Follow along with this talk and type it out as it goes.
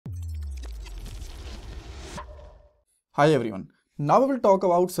Hi everyone. Now we will talk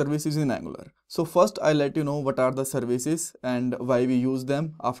about services in Angular. So first I'll let you know what are the services and why we use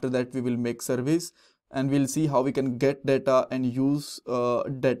them. After that we will make service and we'll see how we can get data and use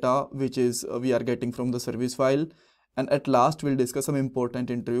data which is we are getting from the service file. And at last we'll discuss some important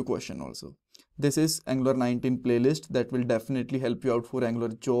interview question also. This is Angular 19 playlist that will definitely help you out for Angular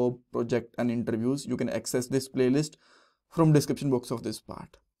job, project and interviews. You can access this playlist from description box of this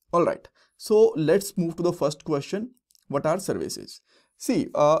part. Alright, so let's move to the first question. What are services? See,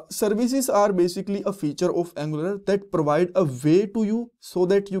 services are basically a feature of Angular that provide a way to you so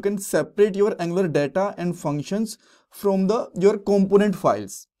that you can separate your Angular data and functions from your component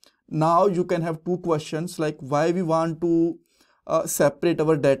files. Now you can have two questions like why we want to separate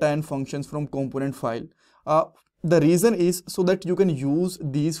our data and functions from component file. The reason is so that you can use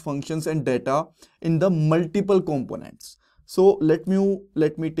these functions and data in the multiple components. So let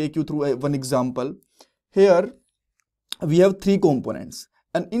me take you through one example. Here we have three components,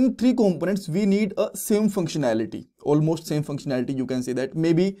 and in three components we need a same functionality, almost same functionality. You can say that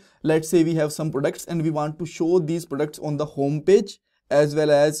maybe let's say we have some products and we want to show these products on the home page as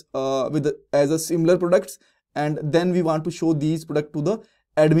well as as a similar products, and then we want to show these products to the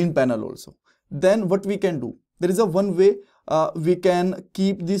admin panel also. Then what we can do, there is a one way we can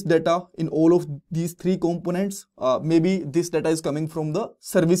keep this data in all of these three components. Maybe this data is coming from the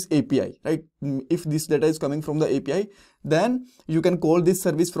service API, right? If this data is coming from the API, then you can call this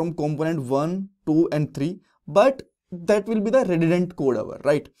service from component 1, 2 and 3, but that will be the redundant code over,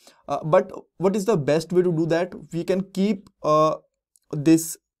 right? But what is the best way to do that? We can keep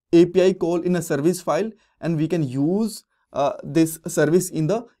this API call in a service file, and we can use this service in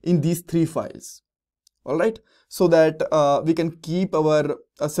these three files. All right, so that we can keep our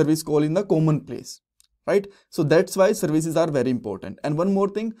service call in the common place, right? So that's why services are very important. And one more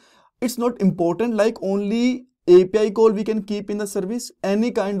thing, it's not important like only API call we can keep in the service. Any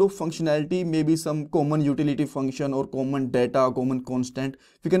kind of functionality, maybe some common utility function or common data, common constant,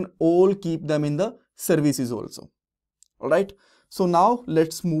 we can all keep them in the services also. All right, so now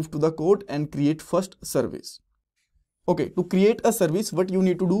let's move to the code and create first service. Okay, to create a service, what you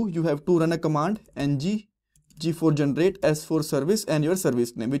need to do, you have to run a command ng g for generate, s for service, and your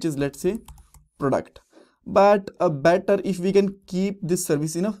service name, which is let's say product. But better if we can keep this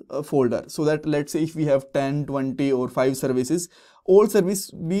service in a folder, so that let's say if we have 10, 20 or 5 services, all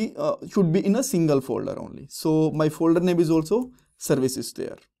service should be in a single folder only. So my folder name is also services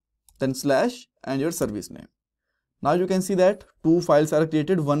there, then slash and your service name. Now you can see that two files are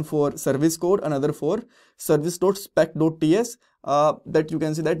created, one for service code, another for service.spec.ts. That you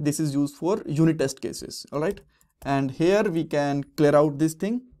can see that this is used for unit test cases. All right, and here we can clear out this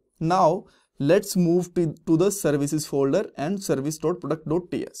thing. Now let's move to the services folder and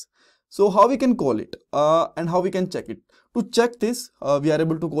service.product.ts. So how we can call it and how we can check it. To check this, we are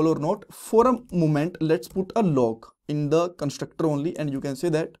able to call or not. For a moment, let's put a log in the constructor only, and you can say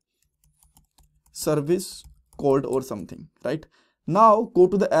that service called or something, right? Now go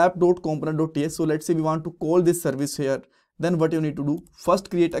to the app.component.ts. So let's say we want to call this service here. Then what you need to do, first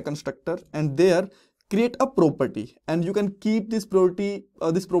create a constructor and there create a property, and you can keep this property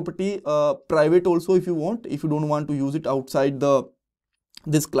private also if you want. If you don't want to use it outside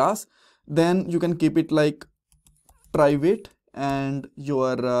this class, then you can keep it like private and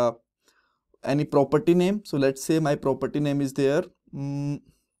your any property name. So let's say my property name is there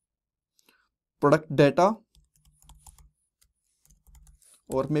product data,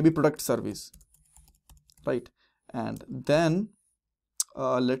 or maybe product service, right? And then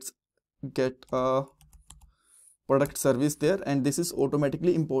let's get a product service there, and this is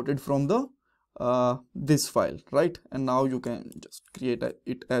automatically imported from the this file, right? And now you can just create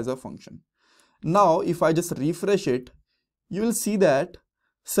it as a function. Now if I just refresh it, you will see that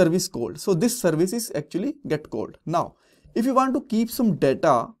service called. So this service is actually get called. Now if you want to keep some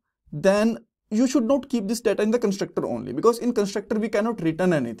data, then you should not keep this data in the constructor only, because in constructor we cannot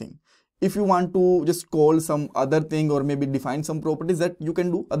return anything. If you want to just call some other thing or maybe define some properties, that you can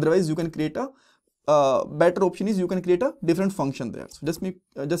do. Otherwise you can create a better option is you can create a different function there. So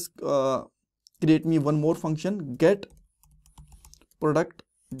just create me one more function, get product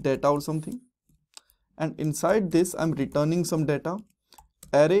data or something, and inside this I'm returning some data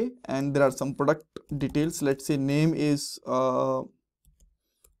array, and there are some product details. Let's say name is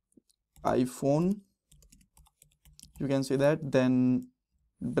iPhone, you can say that, then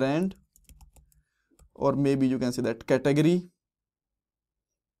brand, or maybe you can say that category.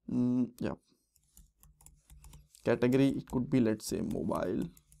 Yeah, category, it could be let's say mobile.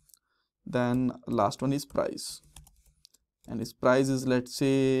 Then last one is price, and its price is let's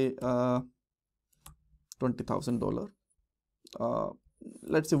say $20,000.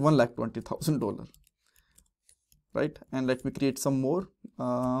 let's say $1,20,000, right? And let me create some more.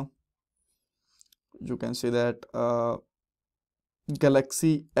 You can say that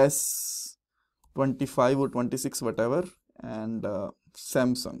Galaxy S25 or 26, whatever, and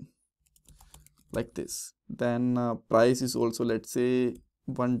Samsung, like this. Then price is also, let's say,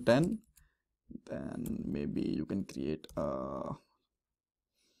 110. Then maybe you can create a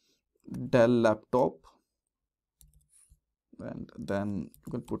Dell laptop, and then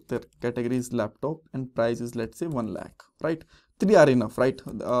you can put their categories laptop, and price is, let's say, 1 lakh, right? 3 are enough, right?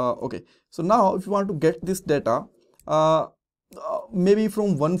 Okay, so now if you want to get this data, maybe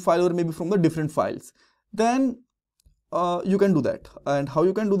from one file or maybe from the different files, then you can do that. And how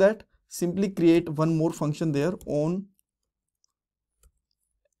you can do that? Simply create one more function there, on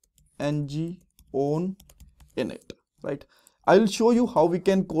ng on init, right? I will show you how we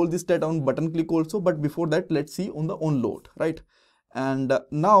can call this data on button click also, but before that, let's see on the onload, right? And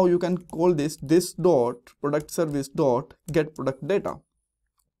now you can call this dot product service dot get product data,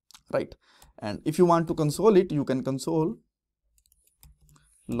 right? And if you want to console it, you can console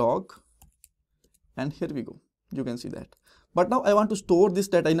log, and here we go. You can see that. But now I want to store this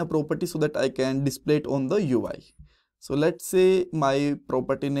data in a property so that I can display it on the UI. So let's say my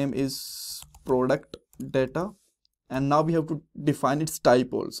property name is product data, and now we have to define its type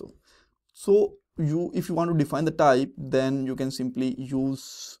also. So if you want to define the type, then you can simply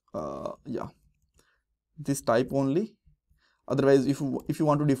use this type only. Otherwise, if you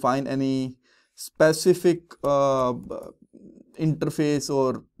want to define any specific interface,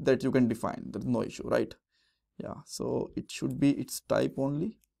 or that you can define, there's no issue, right? Yeah, so it should be its type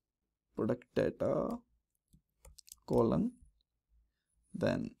only, product data colon,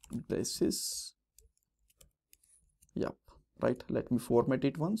 then braces. Yep, right. Let me format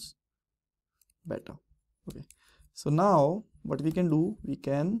it once. Better. Okay, so now what we can do, we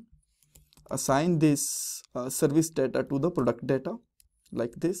can assign this service data to the product data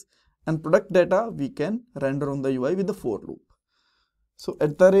like this, and product data we can render on the UI with the for loop. So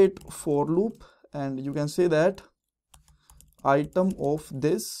 @for loop, and you can say that item of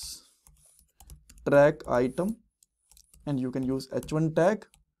this track item, and you can use h1 tag,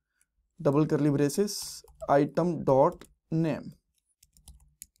 double curly braces, item dot name,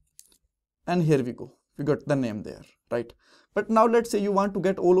 and here we go, we got the name there, right? But now let's say you want to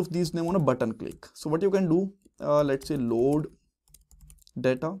get all of these name on a button click. So what you can do, let's say load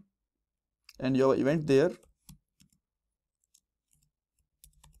data, and your event there,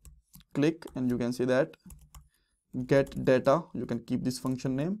 click, and you can say that get data, you can keep this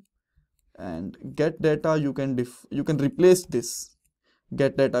function name, and get data, you can replace this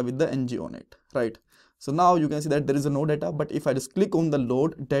get data with the ng on it, right? So now you can see that there is no data, but if I just click on the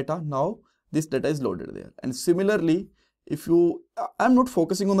load data, now this data is loaded there. And similarly, if you, I'm not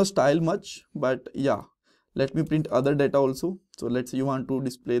focusing on the style much, but yeah, let me print other data also. So let's say you want to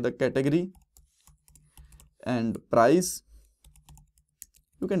display the category and price,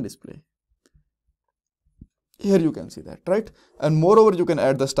 you can display. Here you can see that, right? And moreover, you can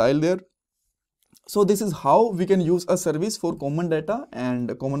add the style there. So this is how we can use a service for common data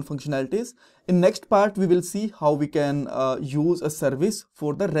and common functionalities. In next part, we will see how we can use a service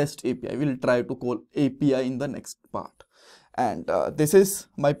for the REST API. We will try to call API in the next part. And this is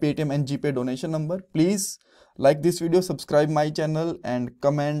my Paytm and GPay donation number. Please like this video, subscribe my channel, and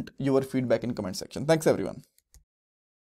comment your feedback in comment section. Thanks everyone.